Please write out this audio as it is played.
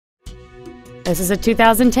This is a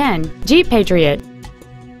 2010 Jeep Patriot.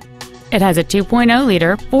 It has a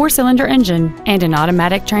 2.0-liter four-cylinder engine and an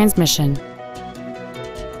automatic transmission.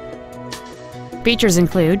 Features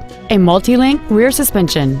include a multi-link rear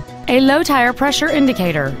suspension, a low tire pressure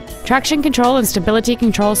indicator, traction control and stability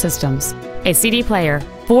control systems, a CD player,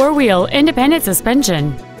 four-wheel independent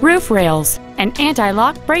suspension, roof rails, an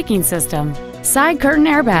anti-lock braking system, side curtain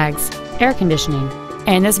airbags, air conditioning,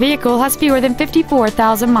 and this vehicle has fewer than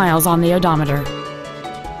 54,000 miles on the odometer.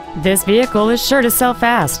 This vehicle is sure to sell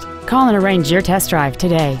fast. Call and arrange your test drive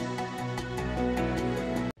today.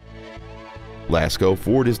 Lasco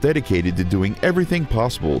Ford is dedicated to doing everything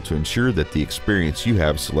possible to ensure that the experience you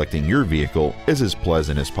have selecting your vehicle is as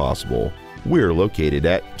pleasant as possible. We're located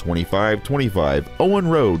at 2525 Owen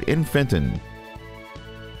Road in Fenton.